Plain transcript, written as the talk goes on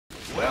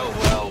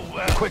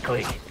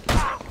quickly.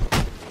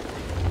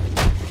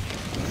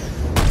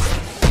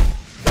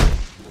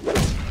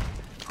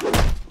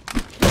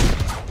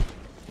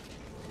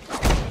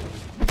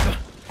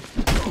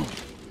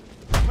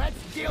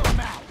 Let's deal him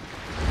out.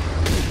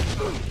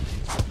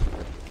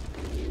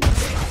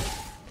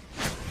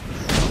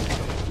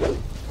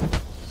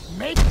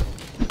 Make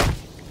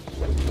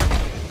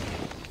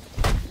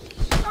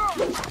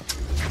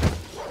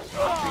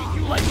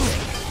you like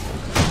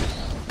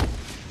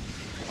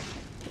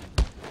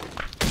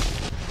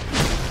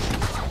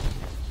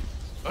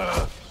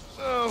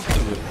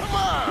come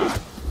on.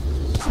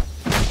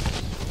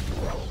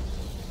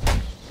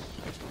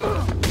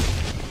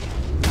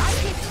 I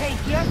can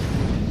take you.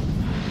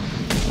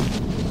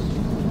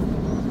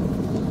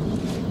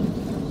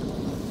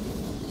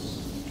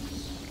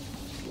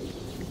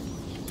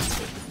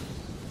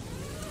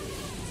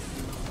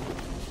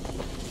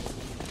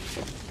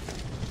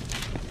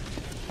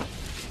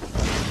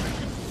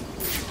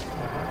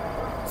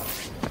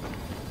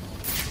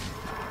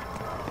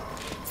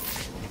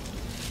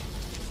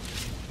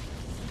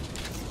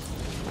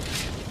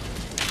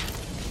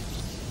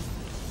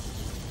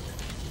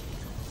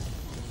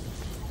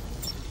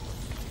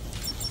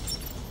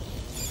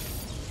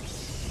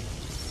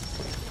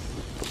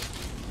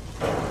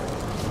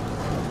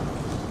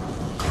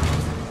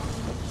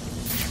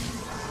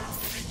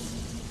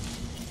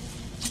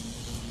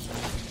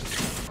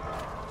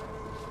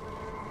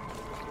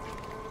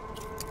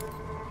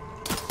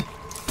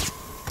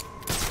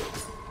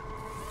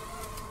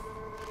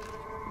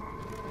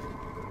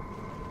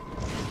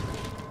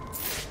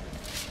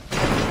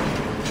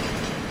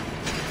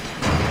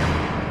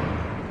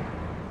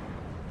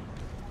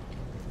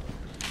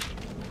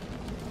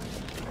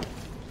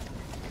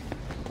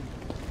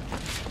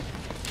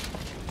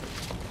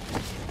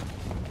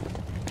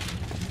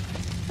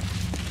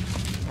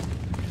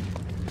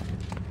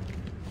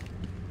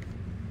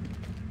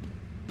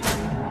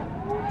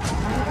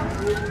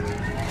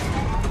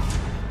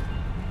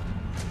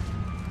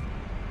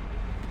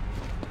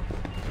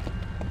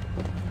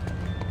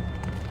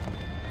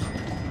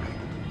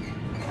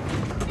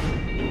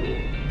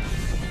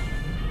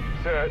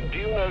 Do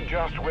you know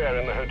just where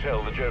in the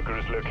hotel the Joker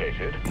is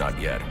located? Not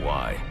yet.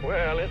 Why?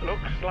 Well, it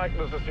looks like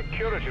there's a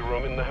security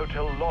room in the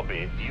hotel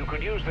lobby. You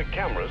could use the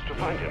cameras to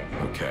find him.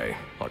 Okay,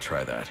 I'll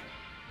try that.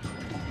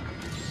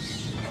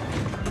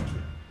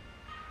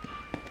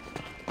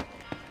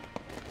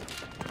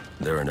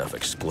 There are enough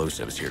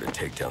explosives here to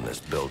take down this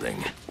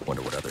building.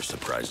 Wonder what other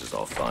surprises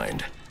I'll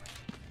find.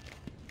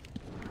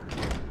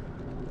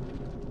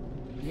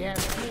 Yeah,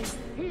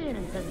 he ain't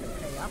intending to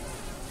pay up.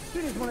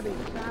 He just one of these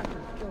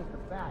assassins kills the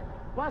bat.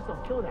 Boss will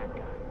kill that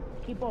guy.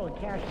 Keep all the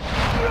cash.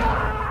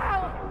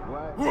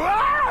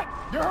 What?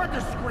 You heard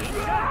the scream.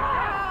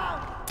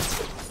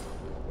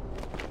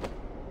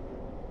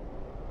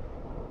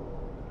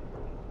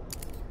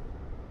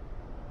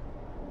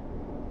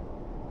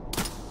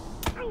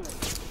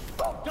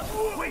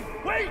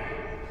 Wait!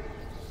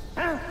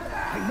 Huh?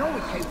 I know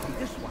it came from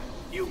this one.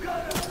 You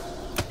gotta.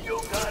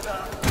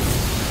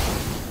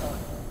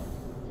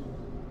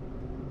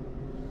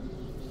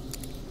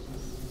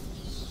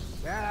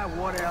 Yeah,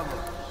 whatever.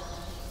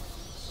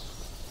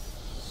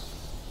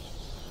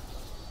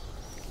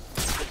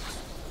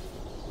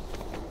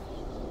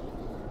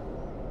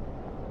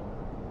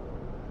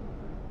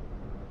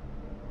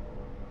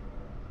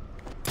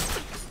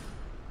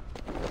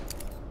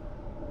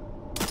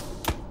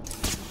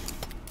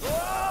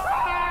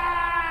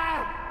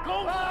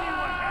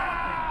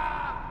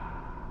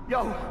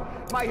 Yo,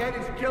 my head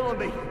is killing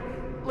me.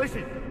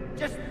 Listen,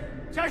 just...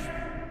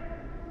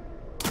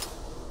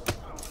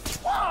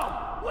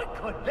 Whoa! What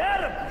could that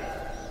have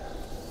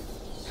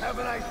been? Have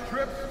a nice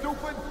trip,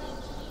 stupid.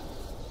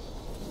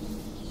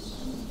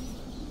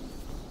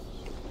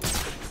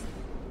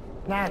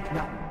 Nah, it's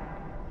nothing.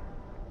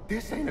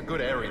 This ain't a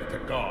good area to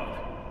guard.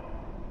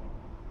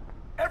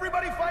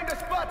 Everybody find a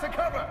spot to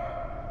cover!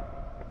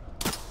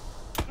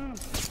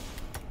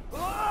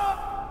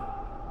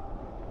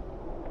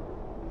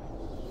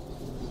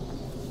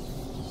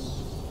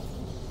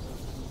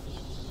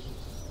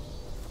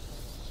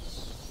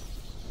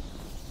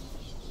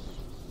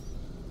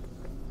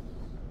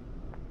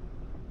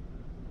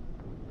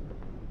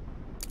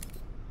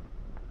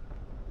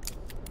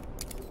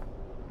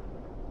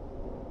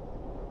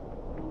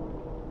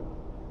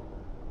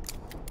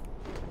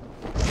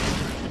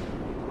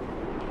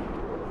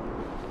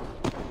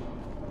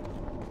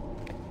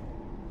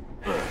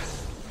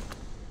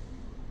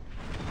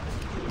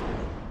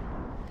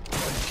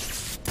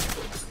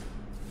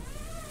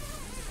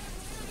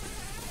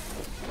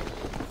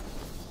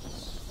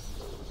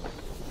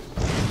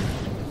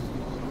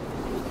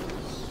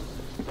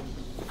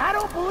 I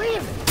don't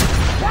believe it!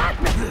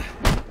 Batman!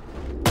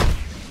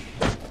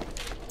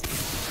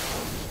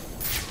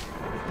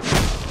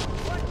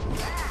 What's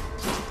that?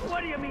 What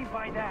do you mean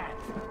by that?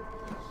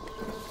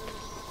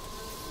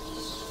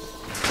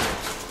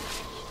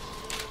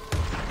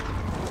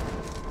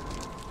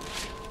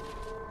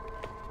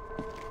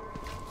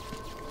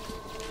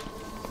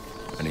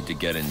 I need to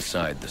get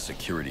inside the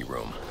security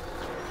room.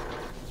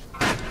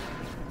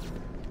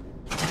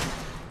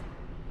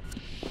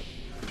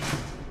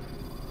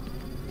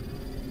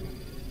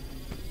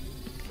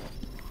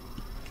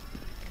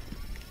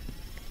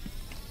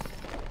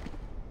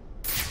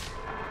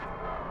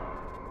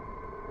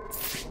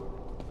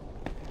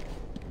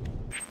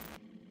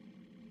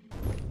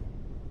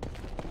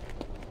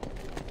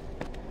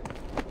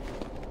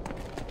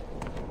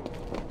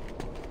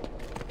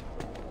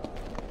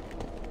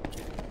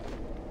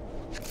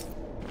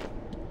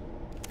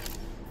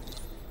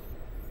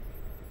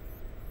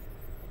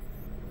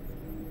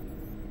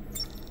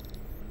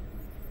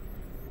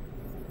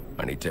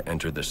 I need to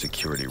enter the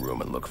security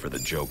room and look for the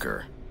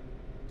Joker.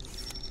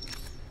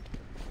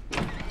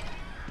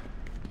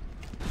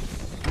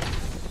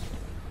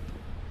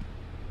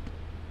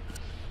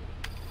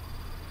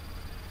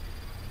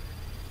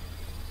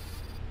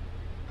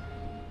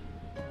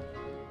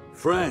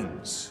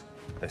 Friends,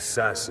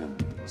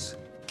 assassins,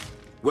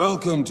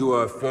 welcome to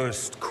our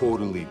first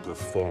quarterly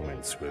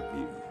performance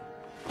review.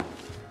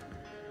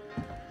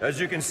 As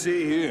you can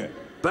see here,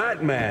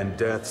 Batman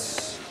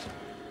deaths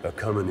are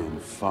coming in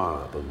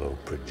far below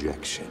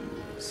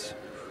projections.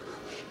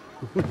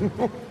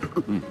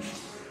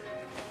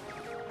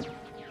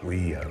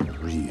 We are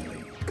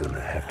really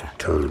gonna have to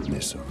turn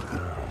this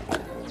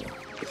around.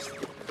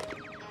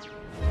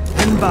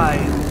 And by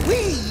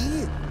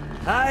we,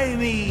 I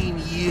mean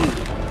you.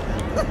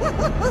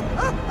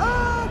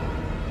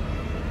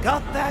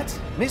 Got that,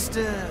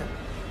 Mr.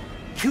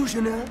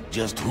 Commissioner?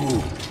 Just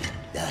who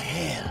the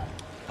hell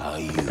are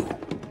you?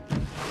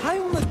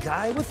 I'm the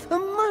guy with the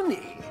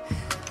money.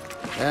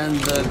 And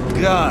the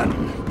gun.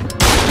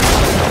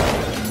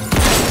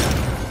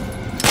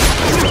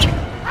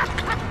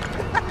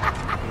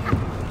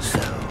 So,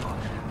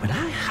 when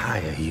I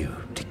hire you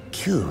to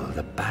kill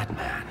the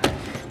Batman,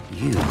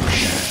 you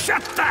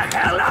shut the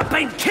hell up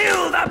and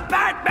kill the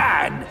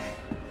Batman!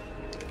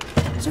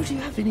 So do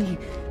you have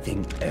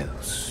anything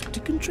else to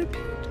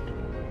contribute?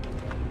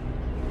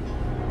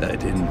 I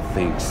didn't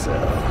think so.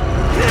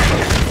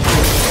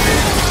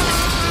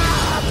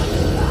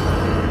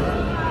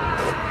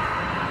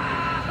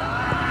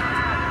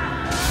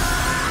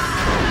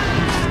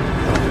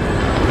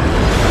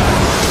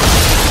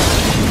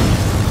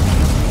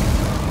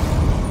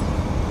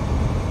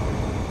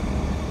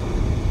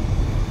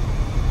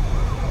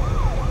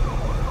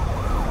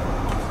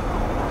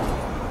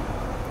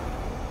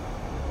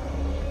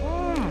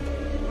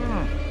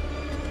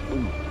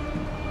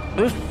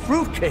 This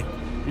fruitcake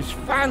is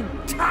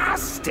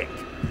fantastic!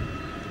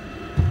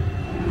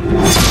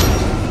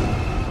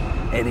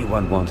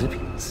 Anyone want a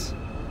piece?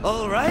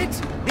 All right,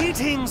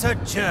 meeting's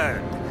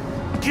adjourned.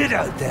 Get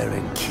out there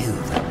and kill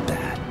the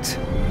Bat.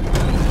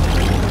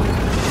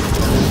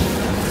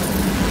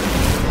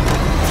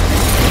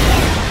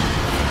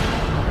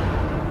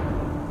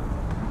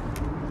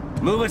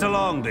 Move it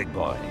along, big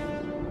boy.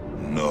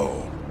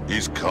 No,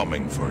 he's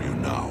coming for you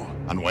now.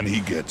 And when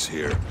he gets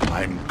here,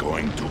 I'm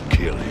going to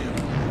kill him.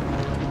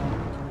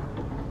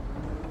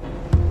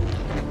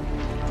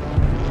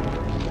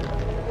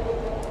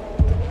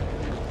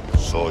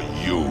 So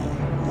you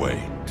wait.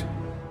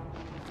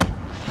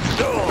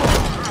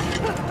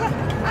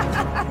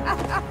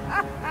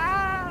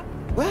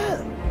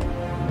 Well,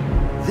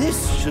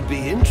 this should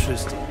be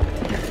interesting.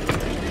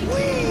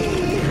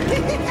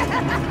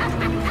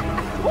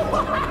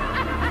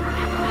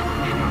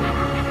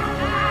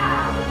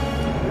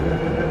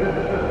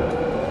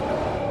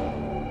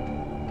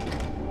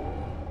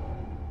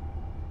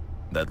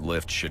 That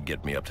lift should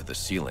get me up to the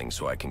ceiling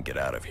so I can get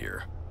out of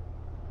here.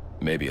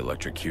 Maybe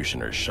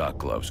electrocutioner's shock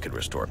gloves could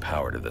restore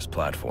power to this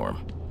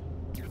platform.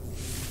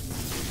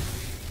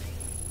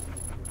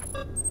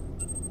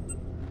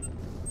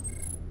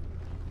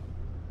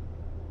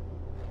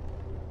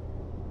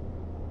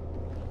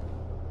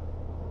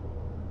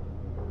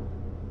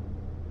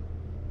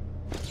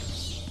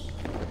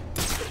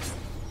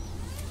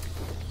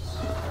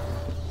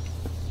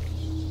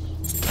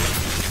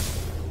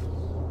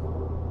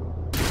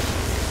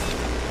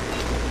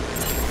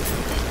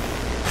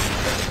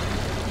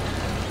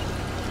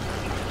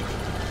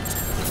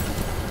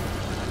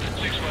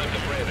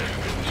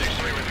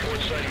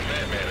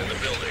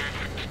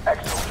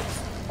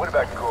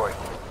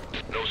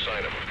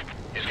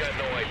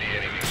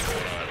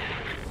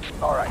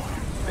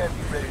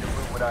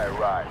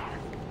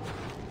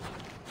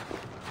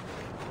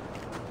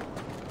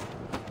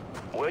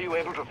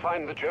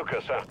 Find the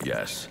Joker, sir?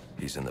 Yes,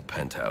 he's in the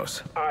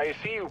penthouse. I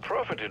see you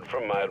profited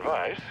from my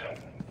advice.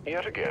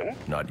 Yet again?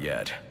 Not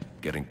yet.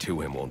 Getting to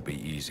him won't be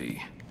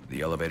easy.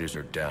 The elevators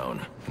are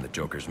down, and the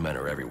Joker's men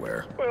are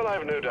everywhere. Well,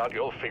 I've no doubt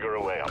you'll figure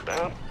a way up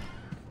there.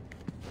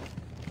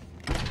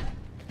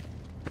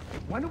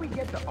 When do we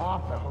get to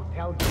off the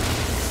hotel?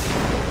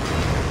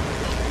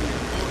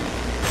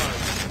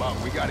 But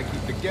we gotta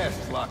keep the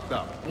guests locked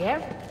up.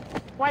 Yeah?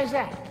 Why is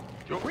that?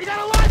 We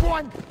got a live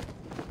one!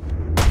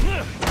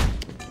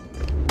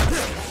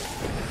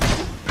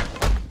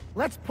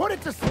 Let's put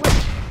it to sleep.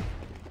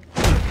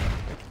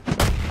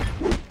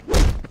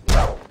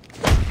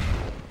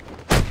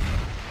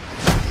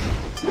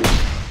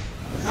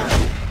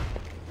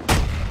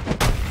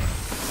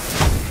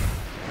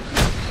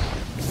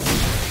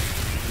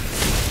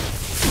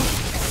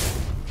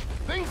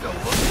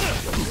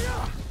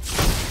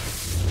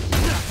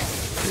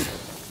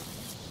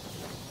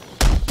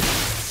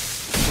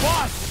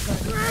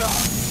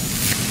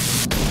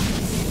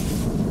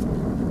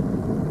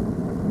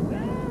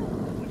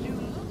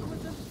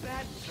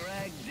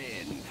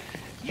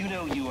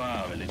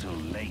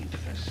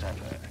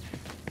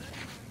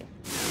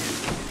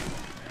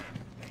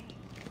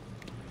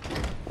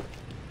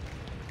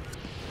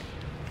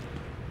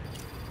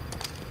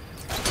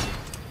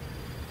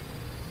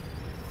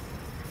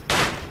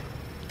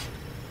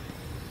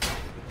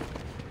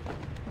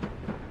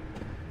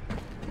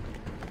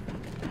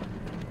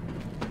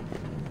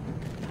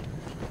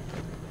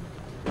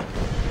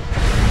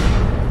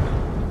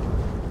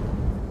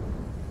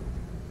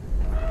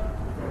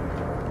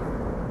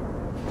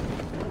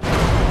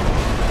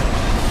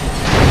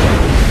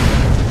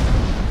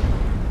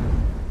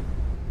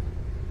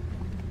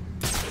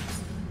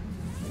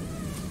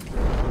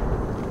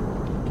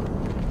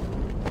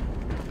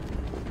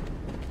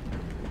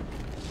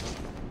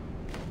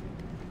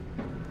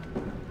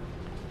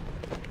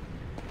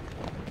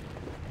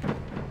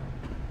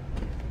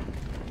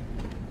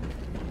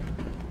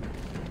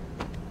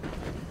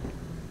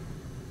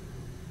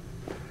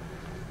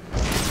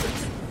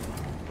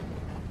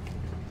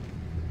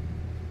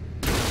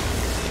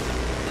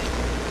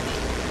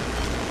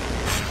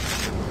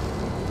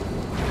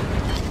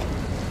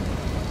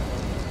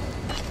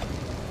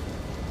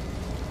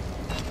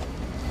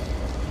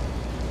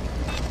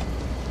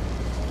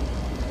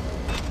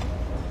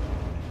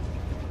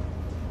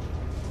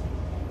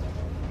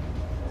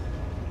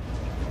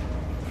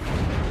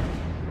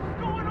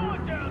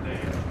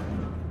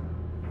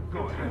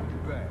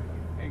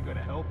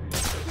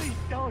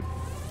 phone?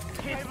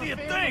 Can't see a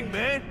thing,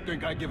 man!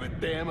 Think I give a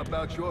damn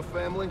about your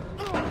family?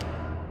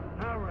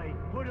 All right,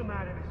 put him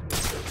out of his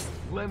misery.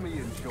 Let me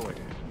enjoy it.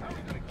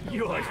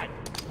 Yours.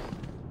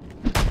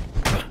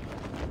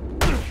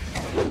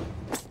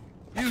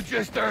 You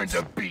just earned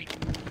a beat.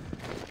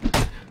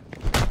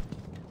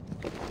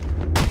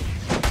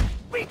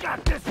 We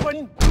got this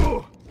one.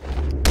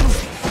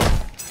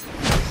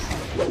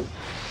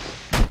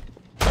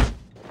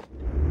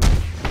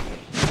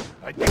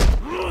 I think...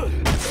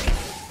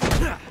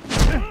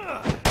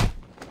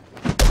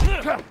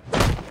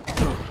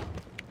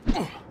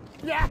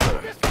 Yeah.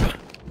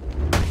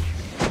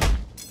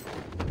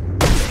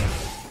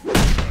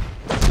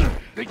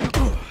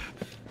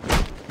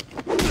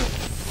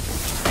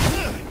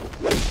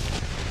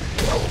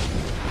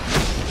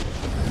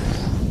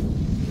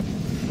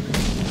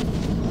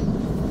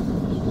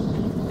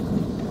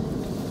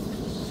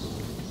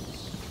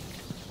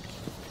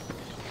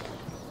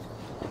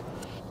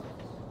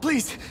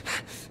 Please.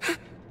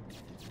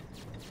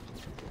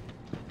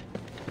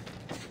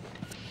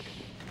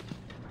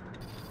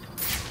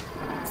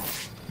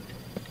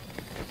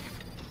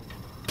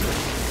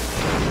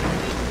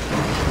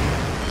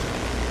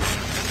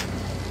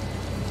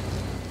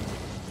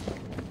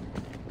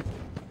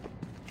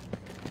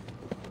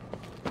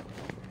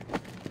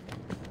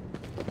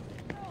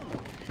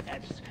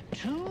 That's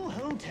 2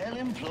 hotel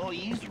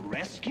employees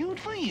rescued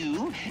for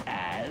you,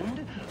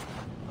 and...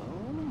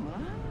 oh my,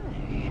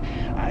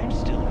 I'm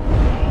still way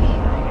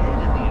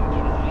ahead of the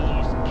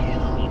employees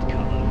killed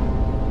column.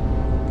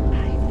 I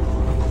know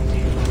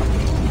there's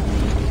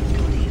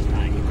goodies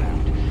lying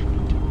around.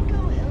 Don't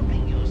go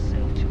helping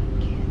yourself to a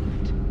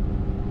gift.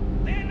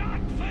 They're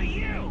not for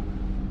you!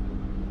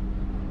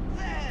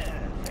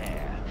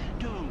 There,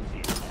 don't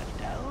feel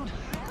left out.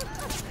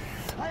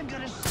 I've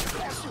got a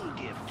special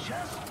gift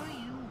just for you.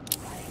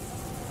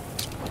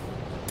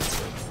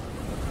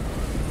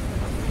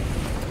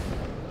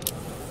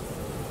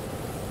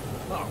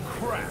 Oh,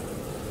 crap!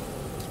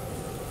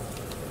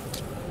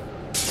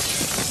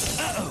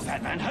 Uh-oh,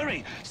 Batman,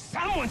 hurry!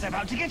 Someone's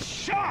about to get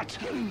shot!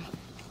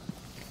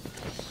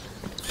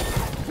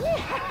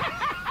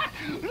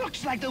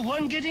 Looks like the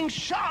one getting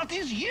shot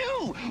is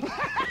you!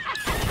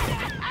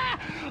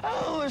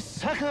 Oh, a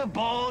sucker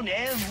born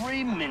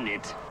every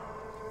minute.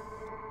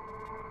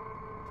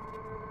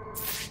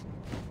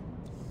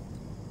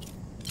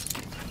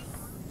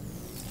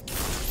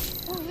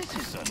 Well, this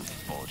is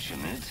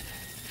unfortunate.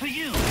 For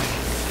you,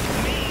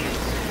 me.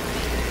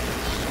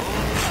 So,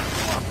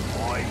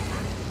 boy.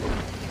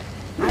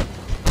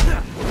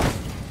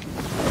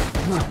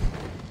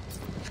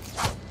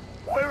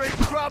 We're in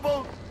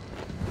trouble!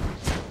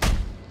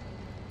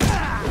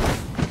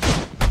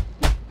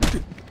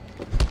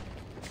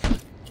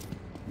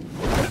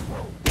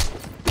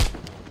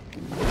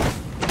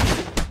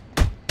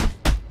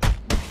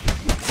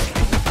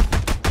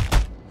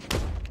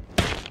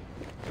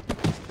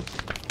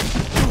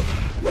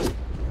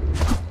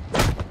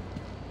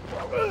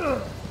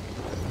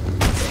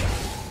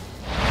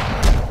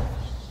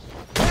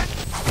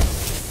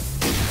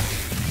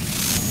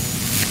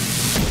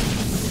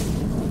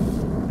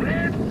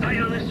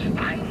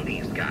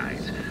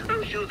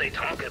 They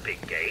talk a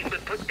big game,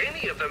 but put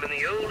any of them in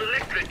the old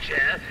electric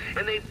chair,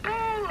 and they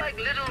bawl like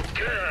little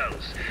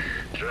girls.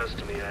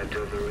 Trust me, I've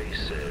done the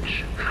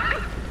research.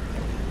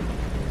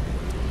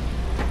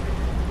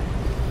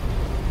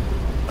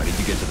 I need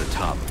to get to the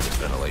top of this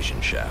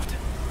ventilation shaft.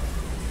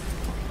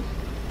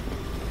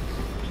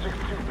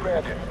 62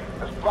 granted.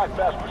 Has Black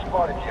Mask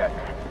responded yet?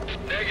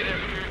 Negative.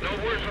 No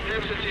word from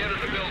him since he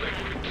entered the building.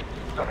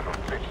 Son of a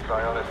bitch,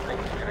 Sionis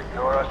thinks he can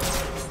ignore us.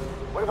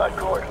 What about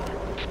Gordon?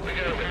 We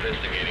got him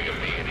investigating a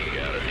B&E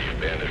out at the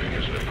abandoned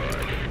amusement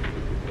park.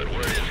 But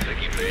word is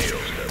Vicky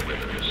Bale's got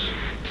wind of this.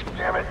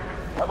 Damn it,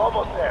 I'm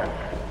almost there.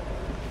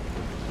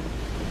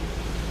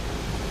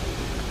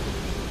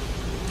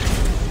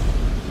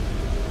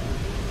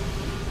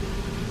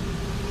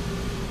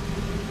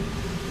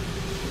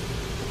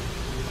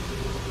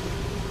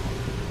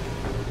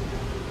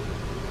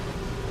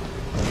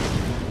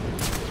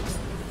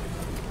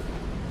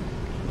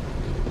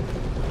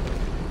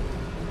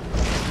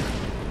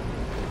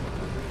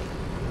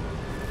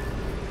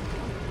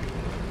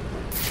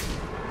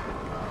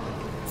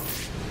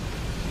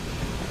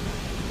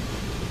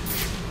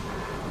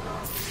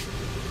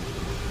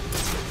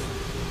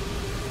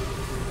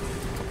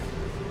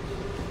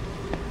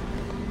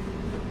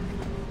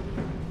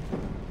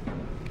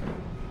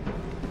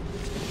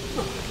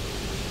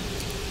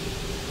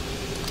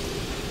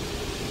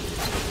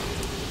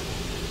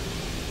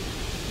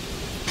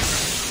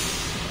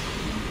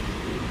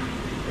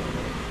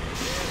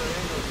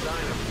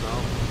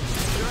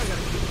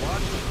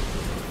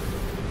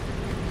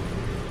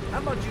 How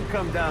about you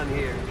come down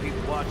here and keep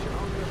watching?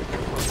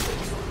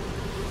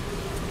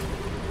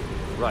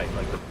 Right,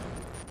 like the...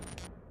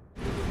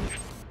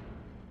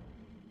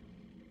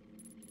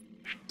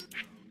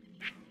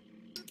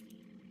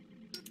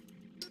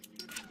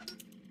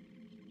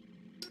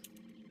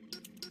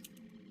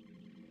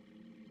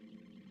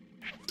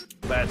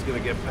 Bat's gonna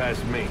get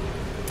past me.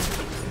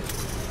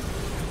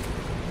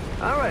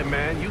 All right,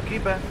 man, you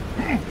keep at...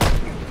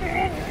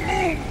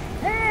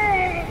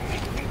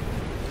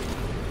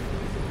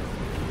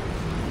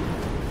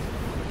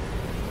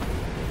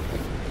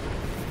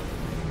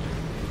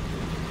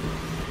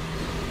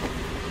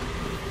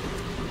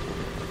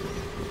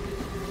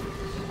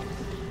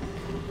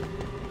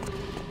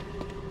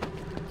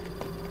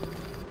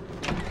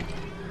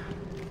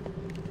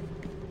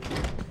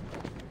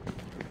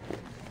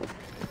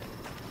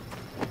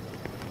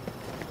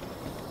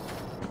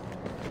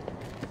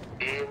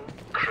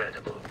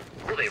 Incredible.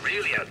 Well, they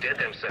really outdid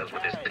themselves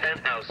with this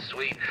penthouse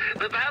suite.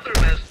 The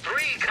bathroom has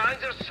 3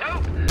 kinds of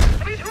soap.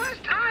 I mean, who has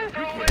time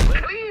for all this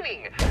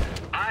cleaning?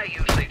 I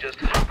usually just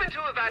hop into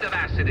a vat of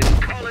acid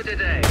and call it a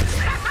day.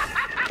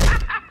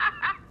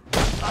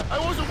 I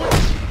wasn't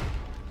with...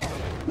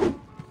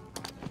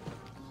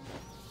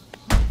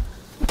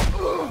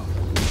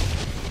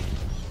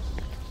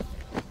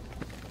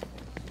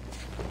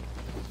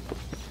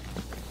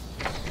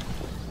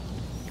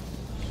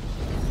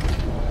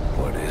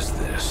 What is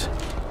this?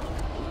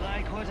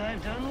 Like what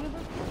I've done with it?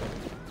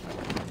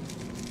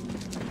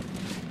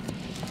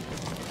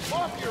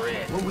 Off your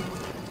end!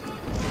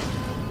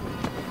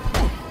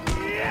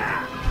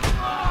 Yeah!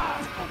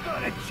 Oh,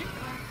 got it!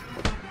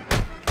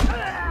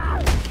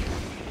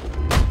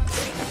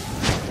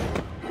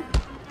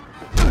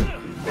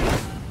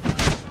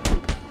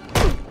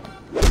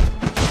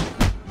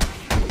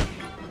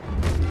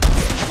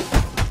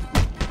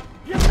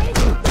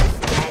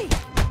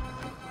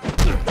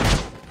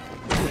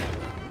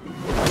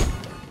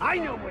 I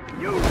know what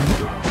you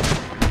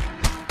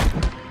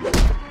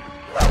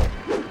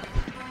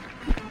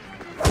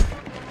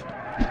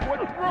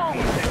What's wrong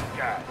with this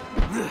guy?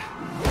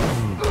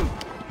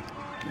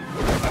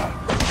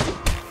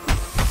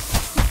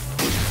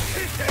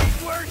 This ain't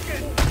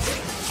working!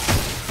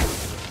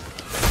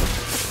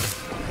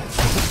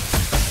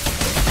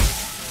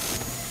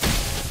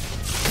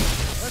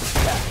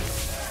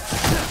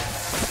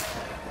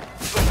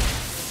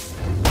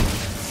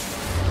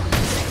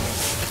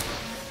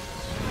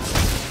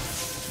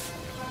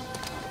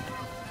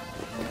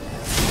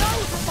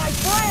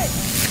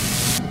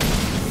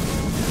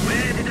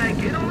 Where did I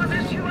get all of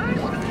this, you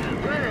ask? Well,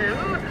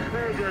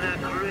 I got a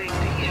great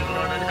deal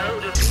on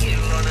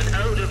an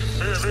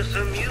out-of-service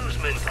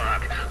amusement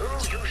park. Oh,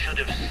 you should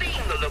have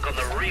seen the look on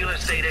the real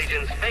estate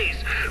agent's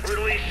face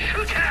when we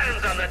shook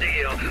hands on the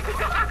deal.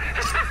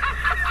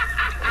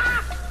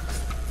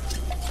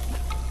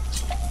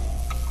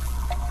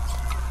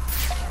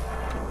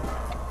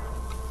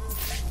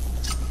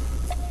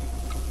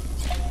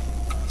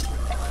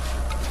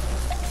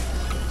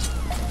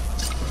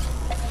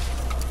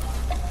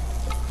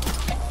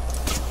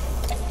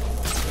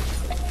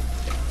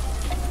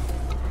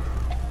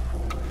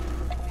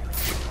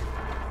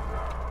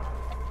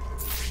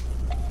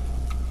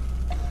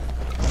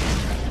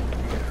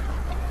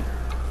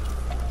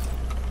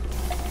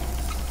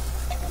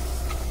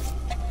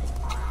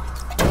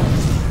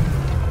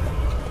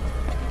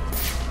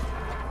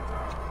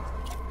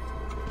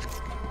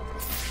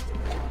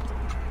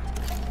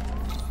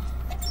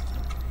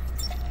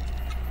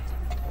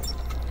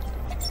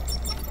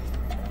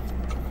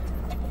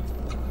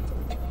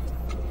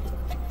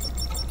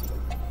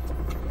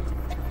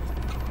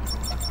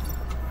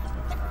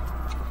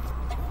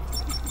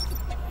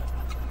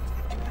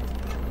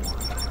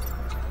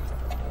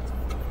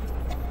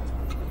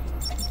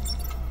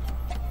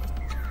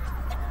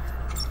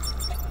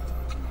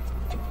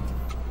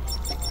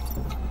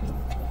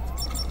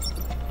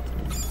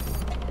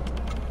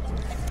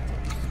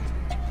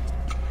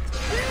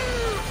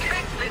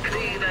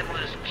 Technically, that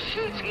was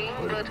cheating,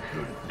 but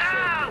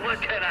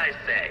what can I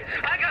say?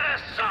 I got a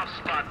soft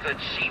spot for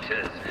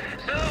cheaters.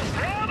 So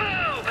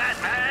bravo,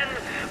 Batman!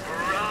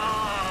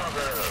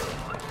 Bravo!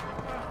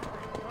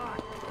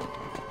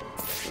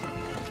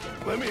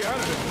 Let me out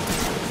of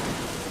this!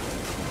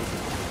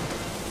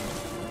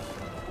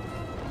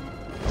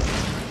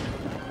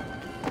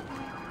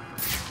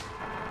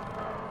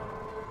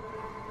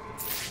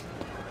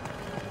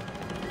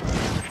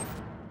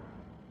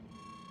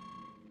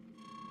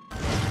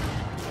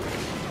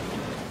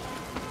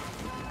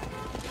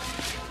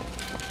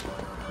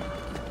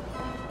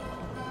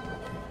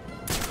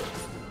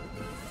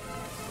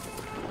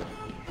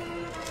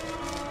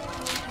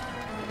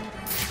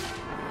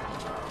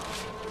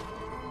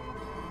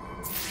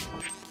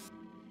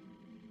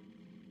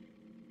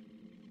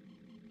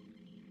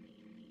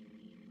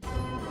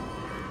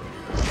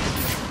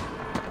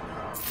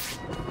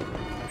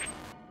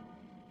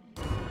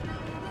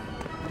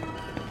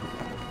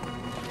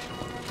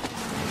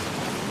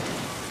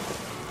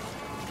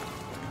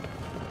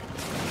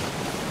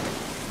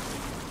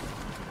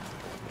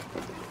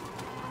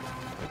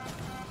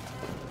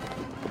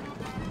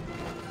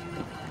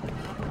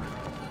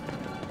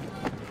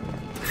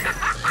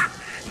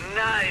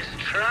 Nice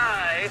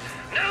try.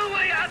 No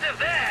way out of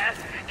there.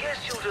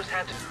 Guess you'll just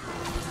have to...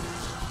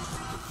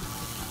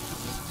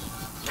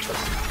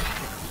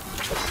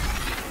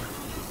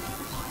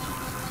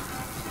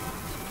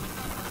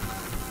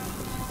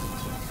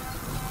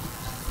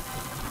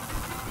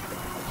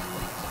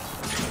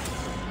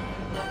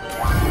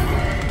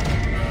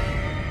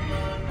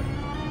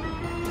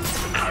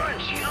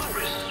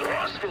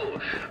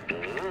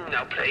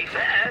 Now play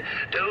fair.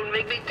 Don't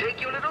make me take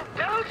your little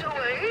belt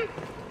away.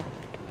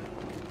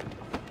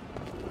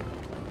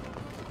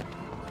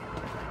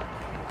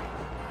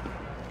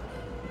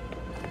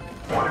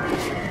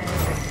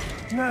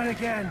 Not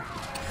again.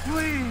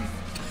 Please.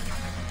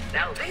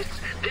 Now this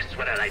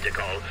what I like to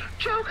call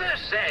Joker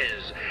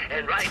Says.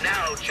 And right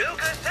now,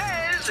 Joker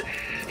says,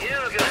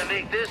 you're gonna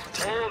make this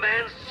poor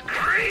man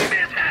scream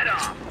his head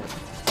off.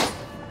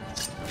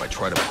 If I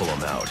try to pull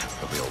him out,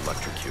 he'll be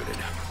electrocuted.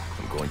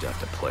 I'm going to have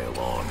to play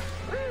along.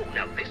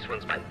 Now this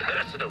one's my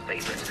personal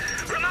favorite.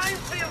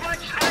 Reminds me of my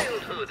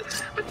childhood.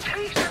 The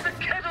taste of the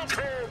kettle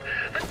cold,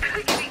 the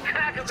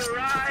clickety-clack of the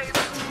ride.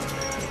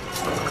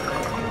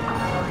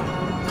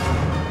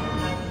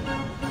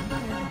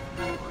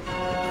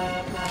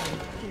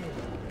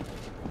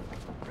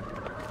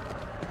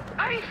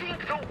 I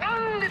think the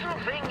one little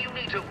thing you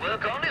need to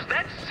work on is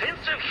that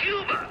sense of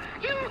humor.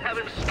 You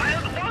haven't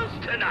smiled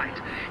once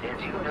tonight. And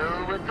you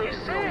know what they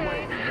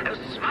say, a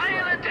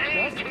smile a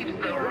day keeps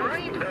the